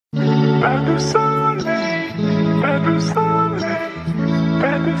Pas de soleil, pas de soleil,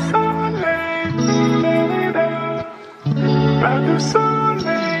 pas de soleil, pas de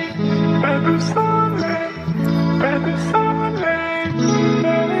soleil, pas de soleil, pas de soleil.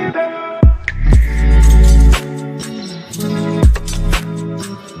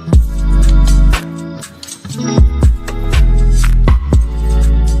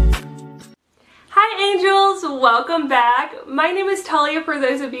 Welcome back. My name is Talia for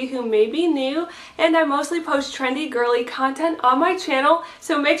those of you who may be new, and I mostly post trendy girly content on my channel,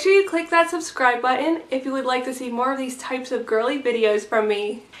 so make sure you click that subscribe button if you would like to see more of these types of girly videos from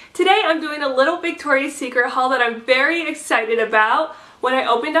me. Today I'm doing a little Victoria's Secret haul that I'm very excited about. When I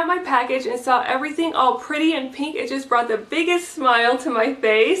opened up my package and saw everything all pretty and pink, it just brought the biggest smile to my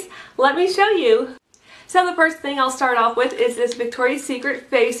face. Let me show you. So the first thing I'll start off with is this Victoria's Secret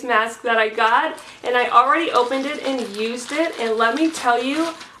face mask that I got, and I already opened it and used it, and let me tell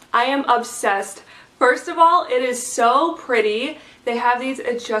you, I am obsessed. First of all, it is so pretty. They have these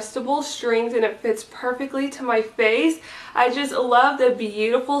adjustable strings and it fits perfectly to my face. I just love the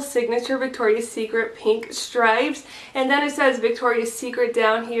beautiful signature Victoria's Secret pink stripes, and then it says Victoria's Secret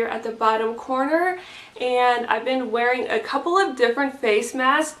down here at the bottom corner. And I've been wearing a couple of different face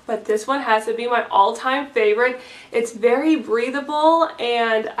masks, but this one has to be my all-time favorite. It's very breathable,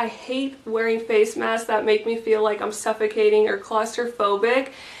 and I hate wearing face masks that make me feel like I'm suffocating or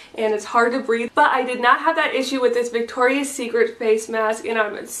claustrophobic, and it's hard to breathe. But I did not have that issue with this Victoria's Secret face mask, and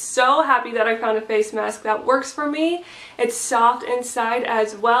I'm so happy that I found a face mask that works for me. It's soft inside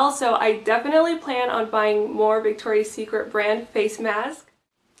as well, so I definitely plan on buying more Victoria's Secret brand face masks.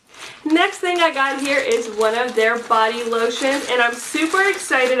 Next thing I got here is one of their body lotions, and I'm super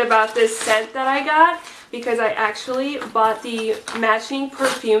excited about this scent that I got because I actually bought the matching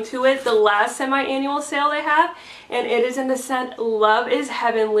perfume to it the last semi-annual sale they have, and it is in the scent Love is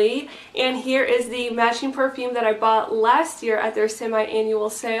Heavenly. And here is the matching perfume that I bought last year at their semi-annual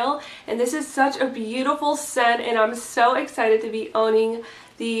sale, and this is such a beautiful scent, and I'm so excited to be owning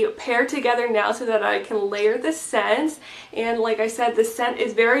the pair together now so that I can layer the scents. And like I said, the scent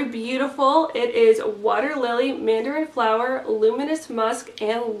is very beautiful. It is water lily, mandarin flower, luminous musk,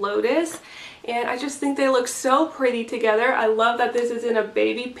 and lotus. And I just think they look so pretty together. I love that this is in a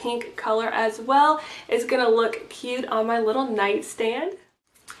baby pink color as well. It's gonna look cute on my little nightstand.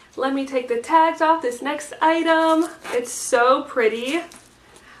 Let me take the tags off this next item. It's so pretty.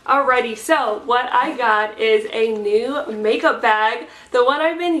 Alrighty, so what I got is a new makeup bag. The one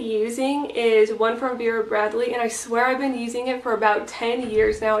I've been using is one from Vera Bradley, and I swear I've been using it for about 10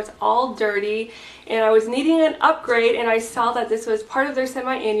 years now. It's all dirty, and I was needing an upgrade, and I saw that this was part of their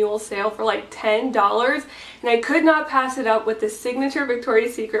semi-annual sale for like $10, and I could not pass it up with the signature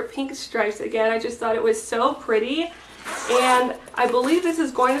Victoria's Secret pink stripes again. I just thought it was so pretty, and I believe this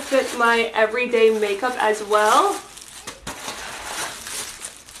is going to fit my everyday makeup as well.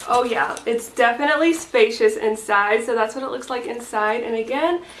 Oh yeah, it's definitely spacious inside, so that's what it looks like inside. And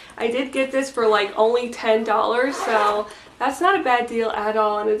again, I did get this for like only $10, so that's not a bad deal at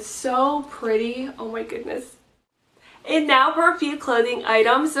all, and it's so pretty. Oh my goodness. And now for a few clothing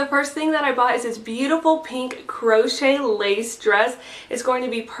items. The first thing that I bought is this beautiful pink crochet lace dress. It's going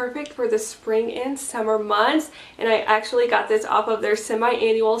to be perfect for the spring and summer months, and I actually got this off of their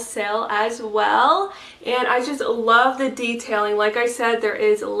semi-annual sale as well. And I just love the detailing. Like I said, there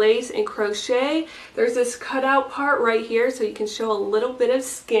is lace and crochet. There's this cutout part right here so you can show a little bit of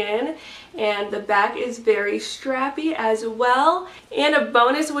skin, and the back is very strappy as well. And a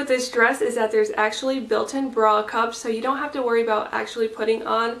bonus with this dress is that there's actually built-in bra cups, so you don't have to worry about actually putting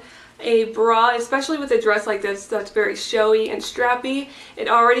on a bra, especially with a dress like this that's very showy and strappy. It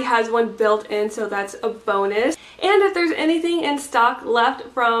already has one built in, so that's a bonus. And if there's anything in stock left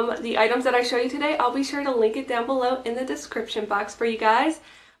from the items that I show you today, I'll be sure to link it down below in the description box for you guys.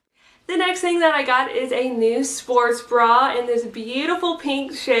 The next thing that I got is a new sports bra in this beautiful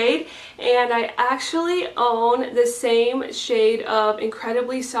pink shade, and I actually own the same shade of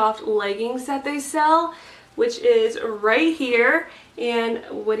incredibly soft leggings that they sell, which is right here. And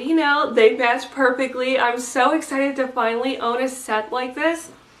what do you know, they match perfectly. I'm so excited to finally own a set like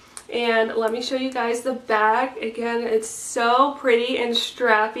this. And let me show you guys the back. Again, it's so pretty and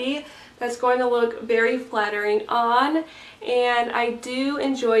strappy. That's going to look very flattering on. And I do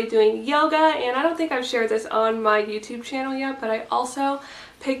enjoy doing yoga, and I don't think I've shared this on my YouTube channel yet, but I also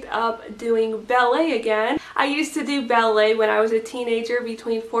picked up doing ballet again. I used to do ballet when I was a teenager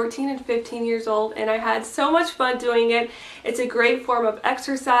between 14 and 15 years old, and I had so much fun doing it. It's a great form of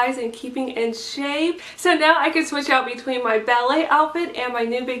exercise and keeping in shape. So now I can switch out between my ballet outfit and my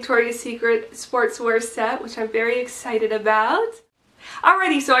new Victoria's Secret sportswear set, which I'm very excited about.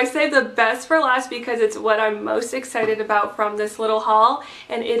 Alrighty, so I saved the best for last because it's what I'm most excited about from this little haul,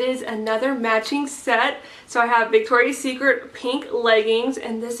 and it is another matching set. So I have Victoria's Secret pink leggings,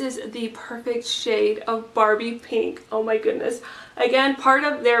 and this is the perfect shade of Barbie pink. Oh my goodness. Again, part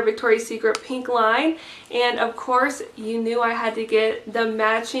of their Victoria's Secret pink line, and of course you knew I had to get the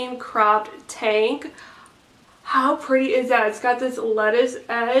matching cropped tank. How pretty is that? It's got this lettuce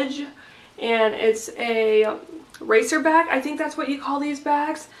edge, and it's a racer bag. I think that's what you call these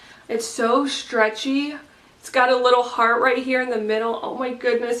bags. It's so stretchy. It's got a little heart right here in the middle. Oh my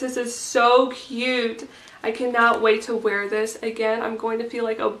goodness, this is so cute. I cannot wait to wear this. Again, I'm going to feel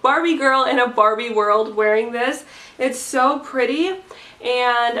like a Barbie girl in a Barbie world wearing this. It's so pretty.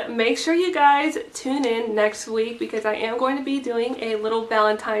 And make sure you guys tune in next week because I am going to be doing a little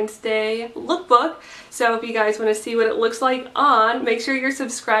Valentine's Day lookbook. So if you guys want to see what it looks like on, make sure you're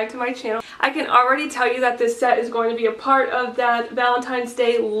subscribed to my channel. I can already tell you that this set is going to be a part of that Valentine's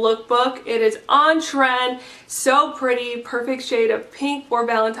Day lookbook. It is on trend, so pretty, perfect shade of pink for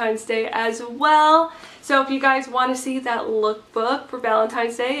Valentine's Day as well. So if you guys want to see that lookbook for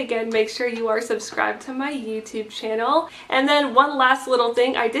Valentine's Day, again, make sure you are subscribed to my YouTube channel. And then one last little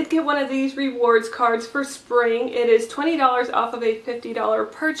thing, I did get one of these rewards cards for spring. It is $20 off of a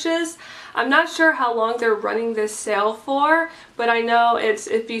 $50 purchase. I'm not sure how long they're running this sale for, but I know it's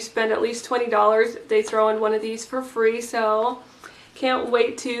if you spend at least $20, they throw in one of these for free. So can't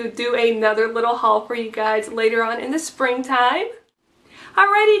wait to do another little haul for you guys later on in the springtime.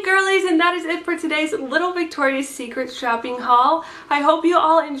 Alrighty girlies, and that is it for today's little Victoria's Secret shopping haul. I hope you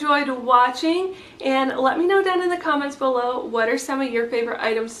all enjoyed watching, and let me know down in the comments below what are some of your favorite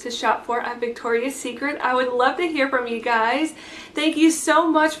items to shop for at Victoria's Secret. I would love to hear from you guys. Thank you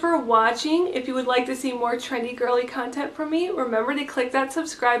so much for watching. If you would like to see more trendy girly content from me, remember to click that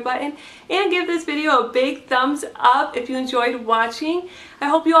subscribe button and give this video a big thumbs up if you enjoyed watching. I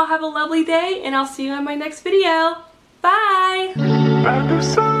hope you all have a lovely day, and I'll see you in my next video. Bye! Pas de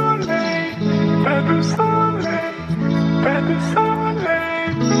soleil, pas de soleil, pas de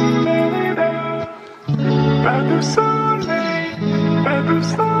soleil, pas de soleil, pas de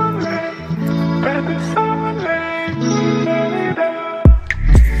soleil, pas de soleil.